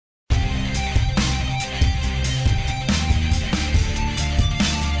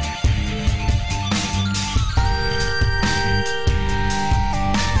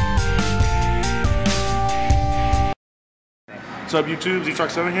What's up, YouTube?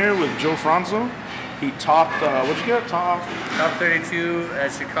 Z-Truck7 here with Joe Franzo. He topped, what'd you get? Top 32 at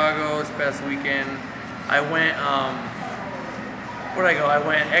Chicago this past weekend. I went, where'd I go? I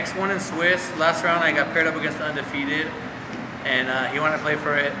went X1 in Swiss. Last round I got paired up against the undefeated, and he wanted to play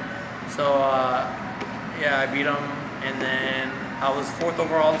for it. So, yeah, I beat him, and then I was 4th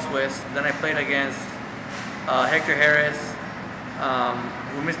overall in Swiss. Then I played against Hector Harris,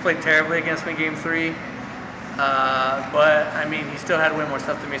 who misplayed terribly against me game 3. But I mean, he still had way more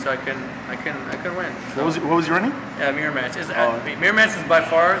stuff than me, so I couldn't win. So, what was you running? Yeah, mirror match. Mirror match is by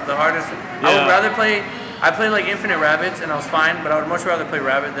far the hardest. Yeah. I would rather play. I played like infinite rabbits, and I was fine. But I would much rather play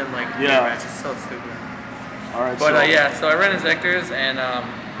rabbit than like mirror match. It's so stupid. All right. But yeah, so I ran Inzektors, and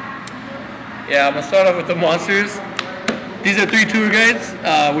yeah, I'm gonna start off with the monsters. These are 3 tour guides,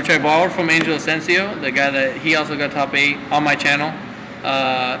 which I borrowed from Angel Asensio, the guy that he also got top 8 on my channel,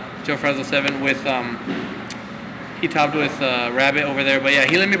 Joe Franzo 7 with. He topped with Rabbit over there, but yeah,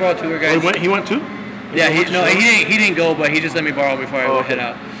 he let me borrow tour guides. Oh, he went too? Yeah, he didn't go, but he just let me borrow before I would head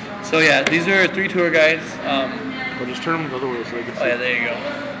out. So yeah, these are 3 tour guides. Well, just turn them the other way so they can see. Oh yeah, there you go.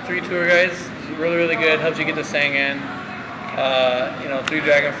 3 tour guides, really good. Helps you get the Sangan. 3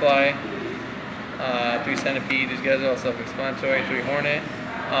 Dragonfly, 3 Centipede. These guys are all self-explanatory. 3 Hornet.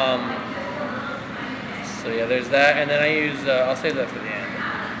 So yeah, there's that, and then I use. I'll save that for the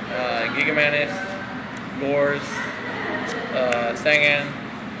end. Gigamantis, Gores. Sangan,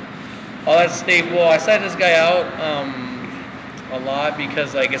 all that staple. I side this guy out a lot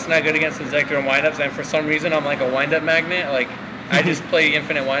because like it's not good against Inzektor and windups, and for some reason I'm like a windup magnet. Like I just play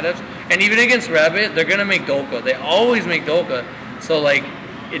infinite windups, and even against Rabbit, they're gonna make Dolka. They always make Dolka, so like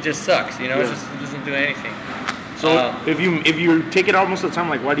it just sucks, you know. Yeah. It doesn't do anything. So if you take it out most of the time,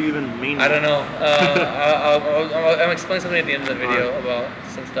 like why do you even main? I don't know. I'll explain something at the end of the video about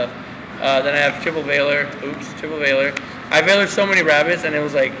some stuff. Then I have triple Veiler. Triple Veiler. I Veilered so many rabbits, and it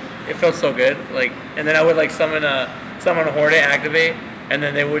was like it felt so good. Like, and then I would like summon a Hornet, activate, and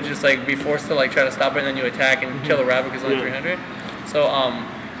then they would just like be forced to like try to stop it, and then you attack and kill the rabbit because it's only 300. So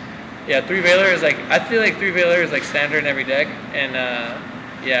yeah, 3 Veiler is like I feel like 3 Veiler is like standard in every deck, and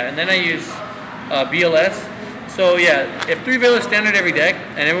yeah, and then I use BLS. So yeah, if 3 Veiler is standard every deck,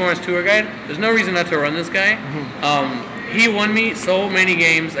 and everyone's tour guide, there's no reason not to run this guy. He won me so many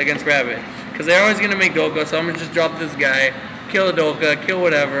games against Rabbit because they're always gonna make Dolka, so I'm gonna just drop this guy, kill the Dolka, kill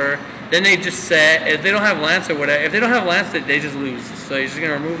whatever. Then they just set. If they don't have Lance or whatever, if they don't have Lance, they just lose. So you're just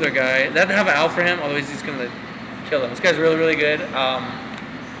gonna remove their guy. They have to have an out for him, otherwise he's gonna kill him. This guy's really good.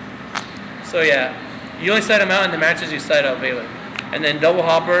 So yeah, you only side him out in the matches you side out Veiler, and then double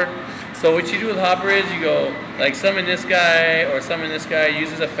Hopper. So what you do with Hopper is you go like summon this guy or summon this guy, use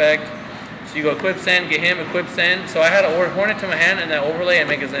his effect. So you go equip send, get him, equip send. So I had a Hornet to my hand and then overlay and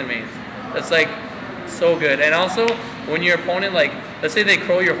make his inmates. That's like so good. And also when your opponent, like let's say they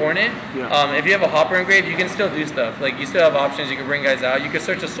crow your Hornet, if you have a Hopper engraved, you can still do stuff. Like you still have options. You can bring guys out. You can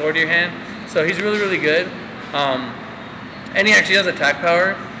search a sword to your hand. So he's really good. And he actually has attack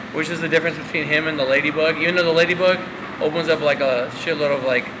power, which is the difference between him and the Ladybug. Even though the Ladybug opens up like a shitload of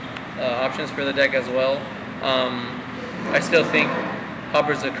like options for the deck as well. I still think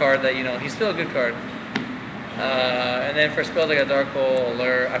Hopper's a card that, you know, he's still a good card. And then for spells, I got Dark Hole,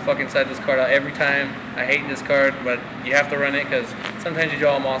 Allure. I fucking side this card out every time. I hate this card, but you have to run it because sometimes you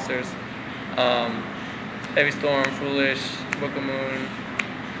draw monsters. Heavy Storm, Foolish, Book of Moon,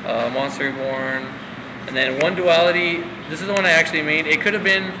 Monster Reborn. And then 1 duality. This is the one I actually made. It could have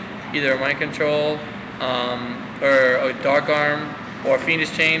been either a Mind Control or a Dark Arm or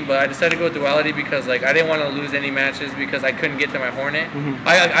Fiendish Chain, but I decided to go with duality because like I didn't want to lose any matches because I couldn't get to my Hornet.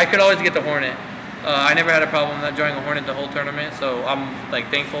 I could always get the Hornet. I never had a problem not drawing a Hornet the whole tournament, so I'm like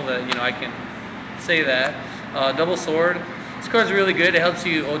thankful that, you know, I can say that. Double Sword. This card's really good. It helps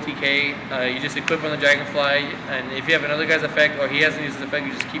you OTK. You just equip on the Dragonfly, and if you have another guy's effect or he hasn't used his effect,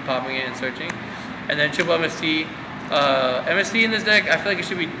 you just keep popping it and searching. And then triple MST. MST in this deck, I feel like it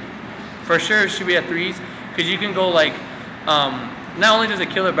should be, for sure, it should be at 3s because you can go like. Not only does it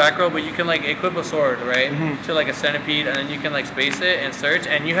kill the back row, but you can like equip a sword, right, to like a Centipede, and then you can like space it and search,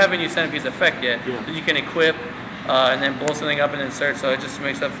 and you haven't used Centipede's effect yet. Then you can equip and then blow something up and then search, so it just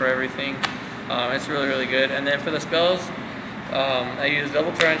makes up for everything. It's really good. And then for the spells, I use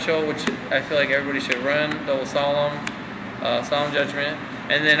double Torrential, which I feel like everybody should run, double Solemn, Solemn Judgment,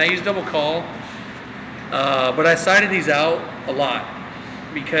 and then I use double Call, but I sided these out a lot.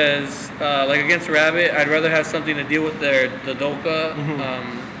 Because like against Rabbit, I'd rather have something to deal with the Dolka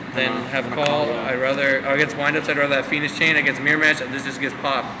than have Call. I'd rather against windups, I'd rather have Fiendish Chain. Against Mirror Match, this just gets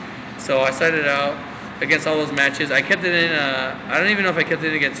popped. So I sided out against all those matches. I kept it in. I don't even know if I kept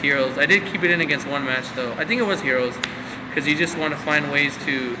it in against Heroes. I did keep it in against one match though. I think it was Heroes. because you just want to find ways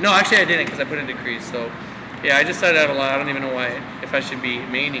to. No, actually I didn't, because I put in decrease. So yeah, I just decided out a lot. I don't even know why, if I should be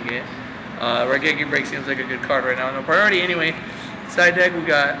maining it. Regeki Break seems like a good card right now. No priority anyway. Side deck we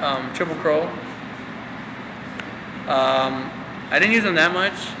got Triple Crow. I didn't use them that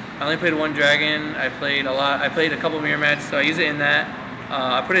much. I only played one dragon. I played a lot. I played a couple mirror matches, so I use it in that.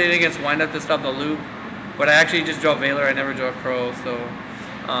 I put it in against Wind Up to stop the loop, but I actually just draw Veiler. I never draw Crow, so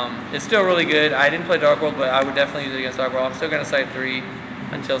it's still really good. I didn't play Dark World, but I would definitely use it against Dark World. I'm still gonna side 3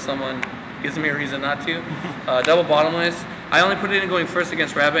 until someone gives me a reason not to. Double Bottomless. I only put it in going first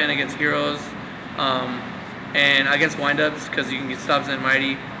against Rabbit and against Heroes, and against Wind Ups because you can get stops in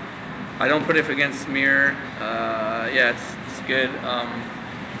Mighty. I don't put it against Mirror. Yeah, it's good.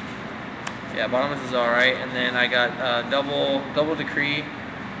 Yeah, Bottomless is alright. And then I got double Decree.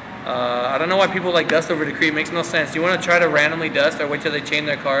 I don't know why people like dust over Decree. It makes no sense. You want to try to randomly dust or wait till they chain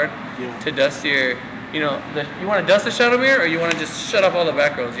their card to dust your, you know, you want to dust the Shadow Mirror or you want to just shut off all the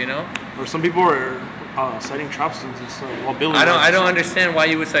back rows, you know? Or some people are citing Trapstones and stuff while building. I don't understand why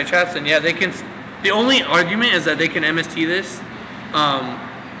you would cite Trapstone. Yeah, they can. The only argument is that they can MST this.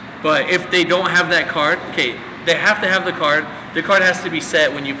 But if they don't have that card, okay, they have to have the card. The card has to be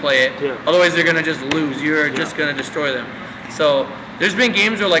set when you play it. Yeah. Otherwise, they're gonna just lose. You're just gonna destroy them. So there's been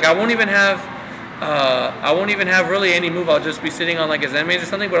games where like I won't even have really any move. I'll just be sitting on like a Zen Maze or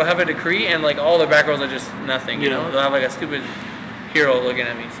something, but I'll have a Decree and like all the back rows are just nothing. You know, they'll have like a stupid hero looking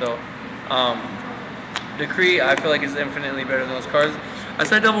at me. So Decree, I feel like is infinitely better than those cards. I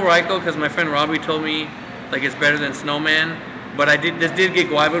said double Raikou because my friend Robbie told me like it's better than Snowman. But this did get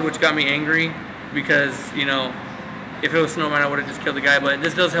Guaiba, which got me angry because, you know, if it was Snowman, I would have just killed the guy. But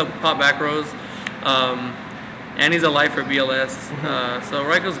this does help pop back rows. And he's a light for BLS. So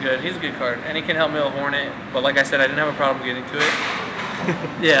Raikou's good. He's a good card. And he can help Mill Hornet. But like I said, I didn't have a problem getting to it.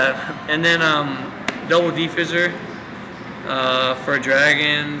 Yeah. And then double Defizzer for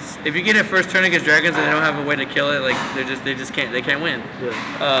Dragons. If you get it first turn against Dragons and they don't have a way to kill it, like they just can't win.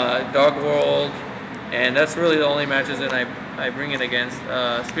 Yeah. Dark World. And that's really the only matches that I bring it against.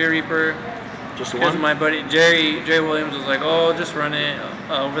 Spear Reaper. Just because one? my buddy Jerry Williams was like, oh, just run it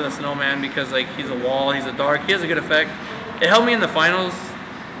over the Snowman because like he's a wall, he's a dark, he has a good effect. It helped me in the finals.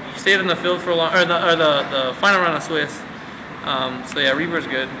 He stayed in the field for a long, or the final round of Swiss. So yeah, Reaper's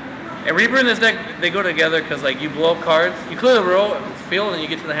good. And Reaper in this deck, they go together because like you blow up cards, you clear the row field, and you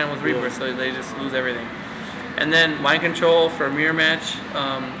get to the hand with Reaper, so they just lose everything. And then Mind Control for a mirror match.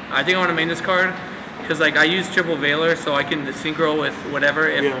 I think I want to main this card. Because like I use triple Veiler, so I can synchro with whatever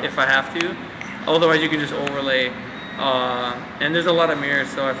if I have to. Otherwise, you can just overlay. And there's a lot of mirrors,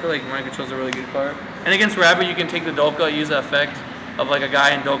 so I feel like Mind Control is a really good card. And against Rabbit, you can take the Dolka, use the effect of like a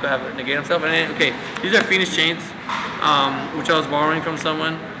guy and Dolka have it negate himself. And then, okay, these are Phoenix Chains, which I was borrowing from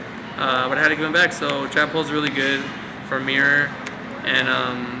someone, but I had to give them back. So Trap Hole is really good for mirror, and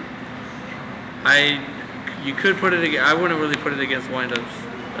you could put it. I wouldn't really put it against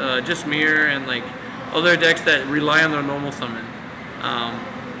windups. Just mirror and like other decks that rely on their normal summon.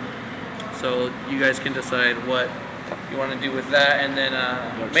 So you guys can decide what you want to do with that, and then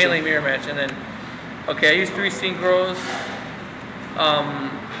mainly mirror match. And then, okay, I use 3 synchros.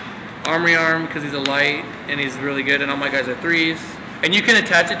 Armory Arm because he's a light and he's really good, and all my guys are 3s. And you can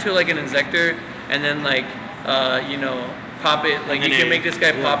attach it to like an Inzektor, and then like you know, pop it. Like you can make this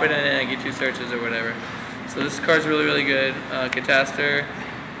guy pop it, and then get 2 searches or whatever. So this card's really, really good. Catastor.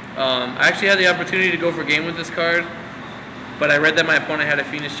 I actually had the opportunity to go for game with this card, but I read that my opponent had a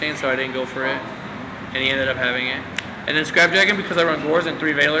Phoenix Chain, so I didn't go for it, and he ended up having it. And then Scrapdragon because I run Gores and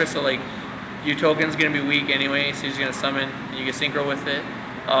 3 Veilers, so like your token's gonna be weak anyway, so you're just gonna summon, and you can synchro with it.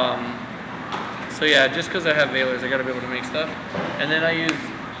 So yeah, just because I have Veilers, I gotta be able to make stuff. And then I use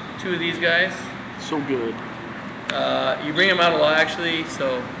 2 of these guys. So good. You bring them out a lot actually,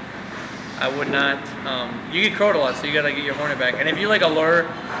 so I would not. You get crowed a lot, so you gotta get your Hornet back. And if you like a lure,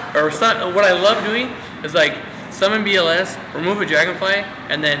 or what I love doing is like summon BLS, remove a Dragonfly,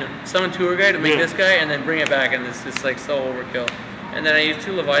 and then summon Tour Guide to make this guy, and then bring it back, and it's just like so overkill. And then I use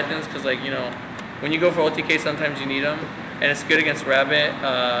 2 Leviathans because like, you know, when you go for OTK, sometimes you need them, and it's good against Rabbit.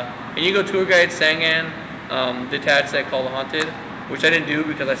 And you go Tour Guide, Sangan, Detach that Call the Haunted, which I didn't do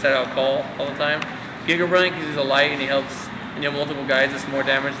because I set out Call all the time. Giga Brilliant because he's a light and he helps. And you have multiple guides, it's more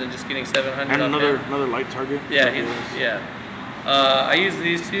damage than just getting 700. And another light target. Yeah, I use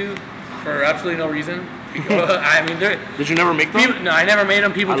these 2 for absolutely no reason. I mean, did you never make them? No, I never made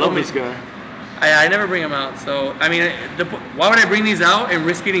them. People told me. I love this guy. I never bring them out. So I mean, why would I bring these out and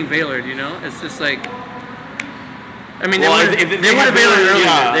risk getting Veilered? You know, it's just like. I mean, they would have Veilered earlier.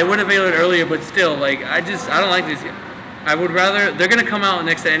 Yeah. They would have Veilered earlier, but still, like I don't like these. I would rather they're gonna come out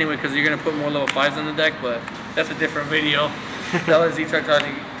next to anyway because you're gonna put more level 5s in the deck, but. that's a different video. That was Inzektor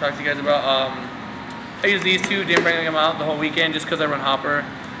talk to you guys about. I use these two, didn't bring them out the whole weekend just because I run hopper.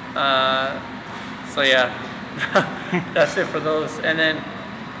 So yeah, that's it for those. And then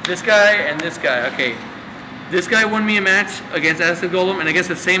this guy and this guy. Okay, this guy won me a match against Acid Golem, and I guess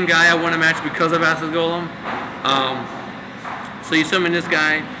the same guy I won a match because of Acid Golem. So you summon this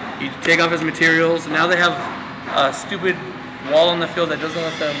guy, you take off his materials, and now they have a stupid wall on the field that doesn't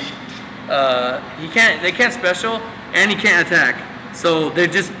let them. They can't special, and he can't attack. So they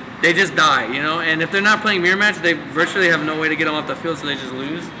just die, you know. And if they're not playing mirror match, they virtually have no way to get them off the field, so they just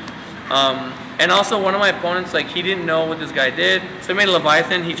lose. And also one of my opponents, like, he didn't know what this guy did, so he made a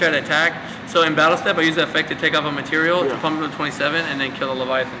Leviathan. He tried to attack. So in battle step, I use the effect to take off a material to pump him to 27 and then kill the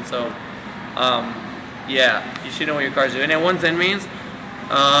Leviathan. So yeah, you should know what your cards do. And then one Zen mains,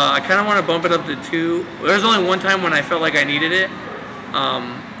 I kind of want to bump it up to 2. There's only one time when I felt like I needed it.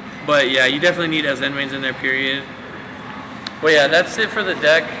 But yeah, you definitely need a Zen mains in there, period. But yeah, that's it for the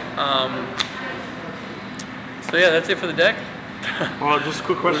deck. So yeah, that's it for the deck. Well, just a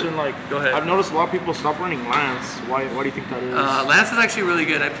quick question. Like, go ahead. I've noticed a lot of people stop running Lance. Why do you think that is? Lance is actually really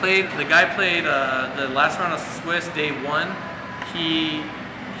good. The guy played the last round of Swiss day 1.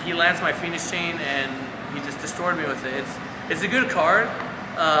 He lanced my Phoenix Chain and he just destroyed me with it. It's a good card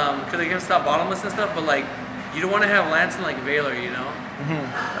because it can stop bottomless and stuff. But like, you don't want to have Lance and like Valor, you know.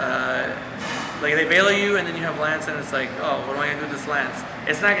 Like they Valor you and then you have Lance and it's like, oh, what am I gonna do with this Lance?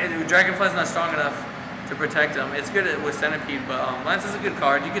 It's not. Dragonfly's not strong enough to protect him. It's good with Centipede, but Lance is a good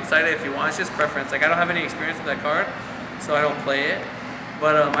card. You can side it if you want. It's just preference. Like, I don't have any experience with that card, so I don't play it.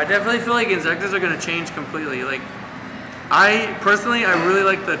 But I definitely feel like Inzektors are going to change completely. Like, I really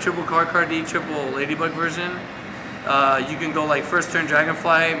like the triple card D, triple Ladybug version. You can go like first turn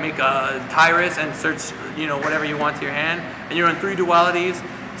Dragonfly, make a Tyrus, and search, you know, whatever you want to your hand, and you run 3 dualities.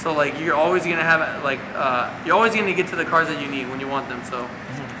 So like, you're always gonna have like you're always gonna get to the cards that you need when you want them. So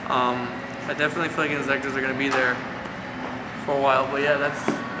I definitely feel like Inzektors are gonna be there for a while. But yeah, that's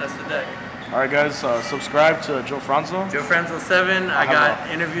the deck. All right, guys, subscribe to Joe Franzo. Joe Franzo 7. I got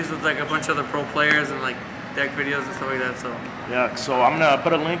interviews with like a bunch of other pro players and like deck videos and stuff like that. So yeah, so I'm gonna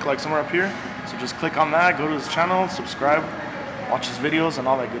put a link like somewhere up here. So just click on that, go to his channel, subscribe, watch his videos, and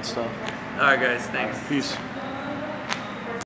all that good stuff. All right, guys, thanks. Peace.